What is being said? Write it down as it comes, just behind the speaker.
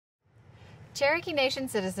Cherokee Nation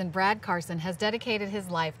citizen Brad Carson has dedicated his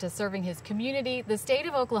life to serving his community, the state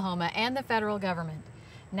of Oklahoma, and the federal government.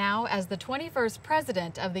 Now, as the 21st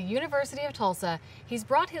president of the University of Tulsa, he's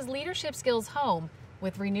brought his leadership skills home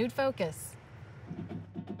with renewed focus.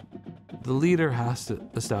 The leader has to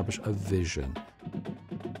establish a vision.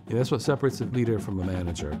 That's what separates a leader from a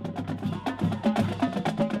manager.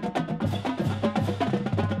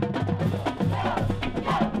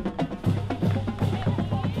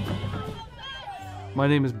 My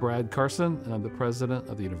name is Brad Carson, and I'm the president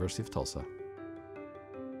of the University of Tulsa.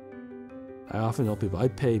 I often tell people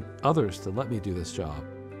I'd pay others to let me do this job.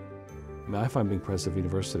 I find being president of a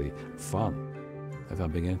university fun. I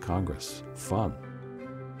find being in Congress fun.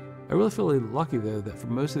 I really feel really lucky, though, that for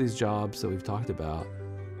most of these jobs that we've talked about,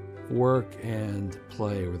 work and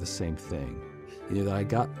play were the same thing. That I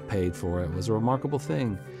got paid for it was a remarkable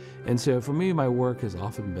thing. And so for me, my work has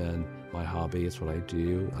often been my hobby. It's what I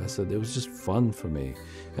do. I said it was just fun for me.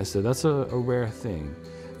 And so that's a rare thing.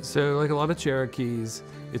 So like a lot of Cherokees,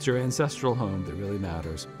 it's your ancestral home that really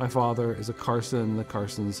matters. My father is a Carson. The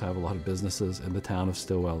Carsons have a lot of businesses in the town of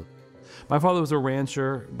Stillwell. My father was a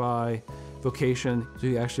rancher by vocation. So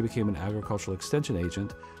he actually became an agricultural extension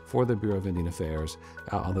agent for the Bureau of Indian Affairs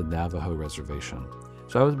out on the Navajo reservation.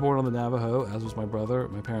 So I was born on the Navajo, as was my brother.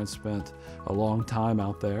 My parents spent a long time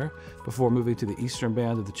out there before moving to the eastern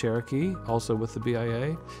band of the Cherokee, also with the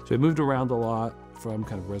BIA. So we moved around a lot from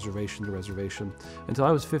kind of reservation to reservation. Until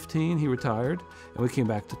I was 15, he retired, and we came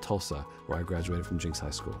back to Tulsa, where I graduated from Jinx High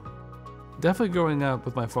School. Definitely growing up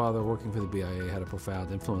with my father working for the BIA had a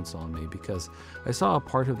profound influence on me because I saw a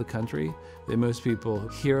part of the country that most people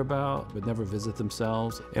hear about but never visit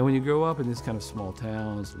themselves. And when you grow up in these kind of small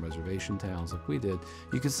towns, reservation towns like we did,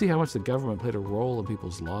 you can see how much the government played a role in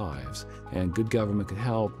people's lives. And good government could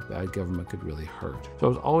help, bad government could really hurt. So I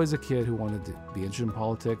was always a kid who wanted to be interested in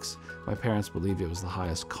politics. My parents believed it was the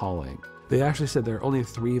highest calling. They actually said there are only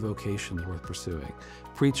 3 vocations worth pursuing: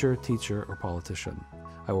 preacher, teacher, or politician.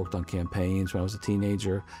 I worked on campaigns when I was a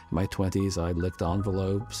teenager. In my 20s, I licked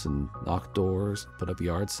envelopes and knocked doors, put up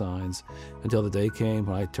yard signs, until the day came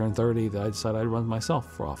when I turned 30 that I decided I'd run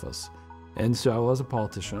myself for office. And so I was a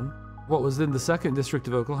politician. What was then the 2nd District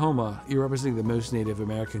of Oklahoma, you're representing the most Native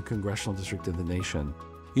American congressional district in the nation.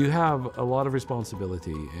 You have a lot of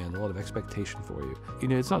responsibility and a lot of expectation for you.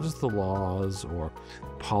 It's not just the laws or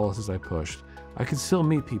policies I pushed. I can still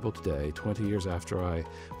meet people today, 20 years after I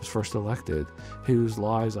was first elected, whose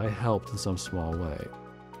lives I helped in some small way.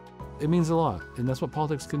 It means a lot, and that's what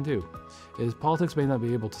politics can do. Politics may not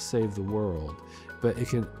be able to save the world, but it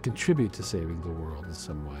can contribute to saving the world in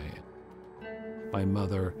some way. My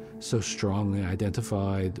mother so strongly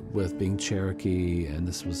identified with being Cherokee, and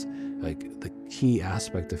this was like the key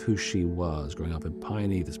aspect of who she was. Growing up in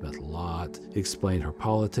Piney, this meant a lot. It explained her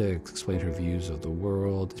politics, explained her views of the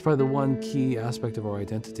world. It's probably the one key aspect of our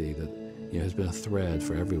identity that has been a thread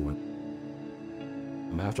for everyone.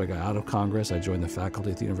 After I got out of Congress, I joined the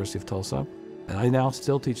faculty at the University of Tulsa, and I now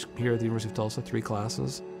still teach here at the University of Tulsa 3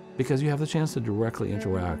 classes. Because you have the chance to directly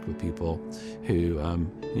interact with people who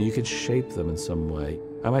you can shape them in some way.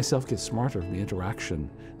 I myself get smarter from the interaction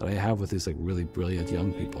that I have with these really brilliant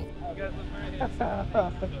young people.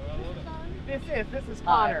 This is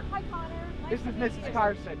Connor. Hi, Connor. This is Mrs.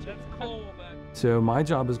 Carson. That's cool. So my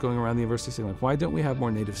job is going around the university saying, why don't we have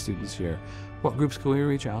more Native students here? What groups can we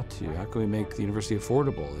reach out to? How can we make the university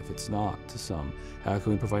affordable if it's not to some? How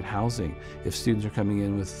can we provide housing? If students are coming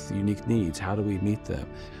in with unique needs, how do we meet them?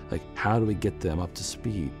 How do we get them up to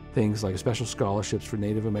speed? Things like special scholarships for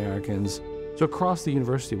Native Americans. So across the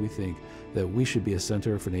university, we think that we should be a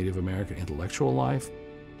center for Native American intellectual life,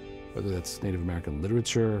 whether that's Native American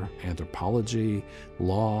literature, anthropology,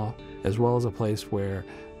 law, as well as a place where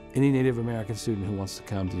any Native American student who wants to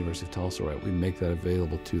come to the University of Tulsa, we make that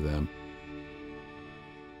available to them.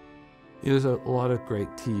 There's a lot of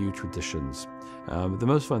great TU traditions. The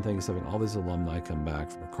most fun thing is having all these alumni come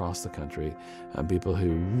back from across the country, people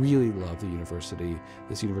who really love the university.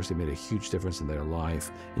 This university made a huge difference in their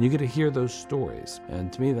life, and you get to hear those stories.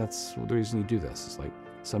 And to me, that's the reason you do this. It's like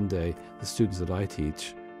someday the students that I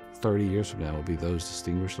teach 30 years from now will be those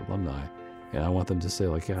distinguished alumni. And I want them to say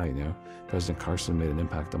President Carson made an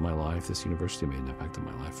impact on my life. This university made an impact on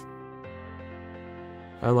my life.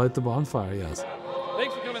 I light the bonfire, yes.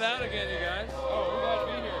 Thanks for coming out again, you guys. Oh, we're glad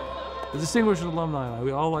to be here. The distinguished alumni and I,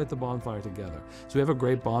 we all light the bonfire together. So we have a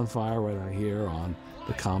great bonfire right out here on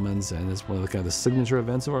the Commons, and it's one of the signature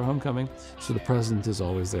events of our homecoming. So the president is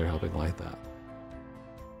always there helping light that.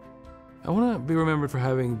 I want to be remembered for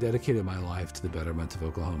having dedicated my life to the betterment of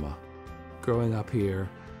Oklahoma. Growing up here,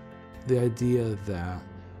 the idea that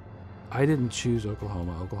I didn't choose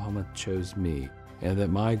Oklahoma. Oklahoma chose me, and that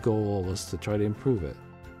my goal was to try to improve it.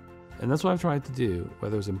 And that's what I'm trying to do,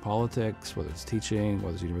 whether it's in politics, whether it's teaching,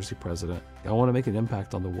 whether it's university president. I want to make an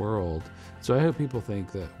impact on the world. So I hope people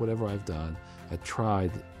think that whatever I've done, I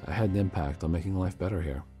had an impact on making life better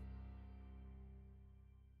here.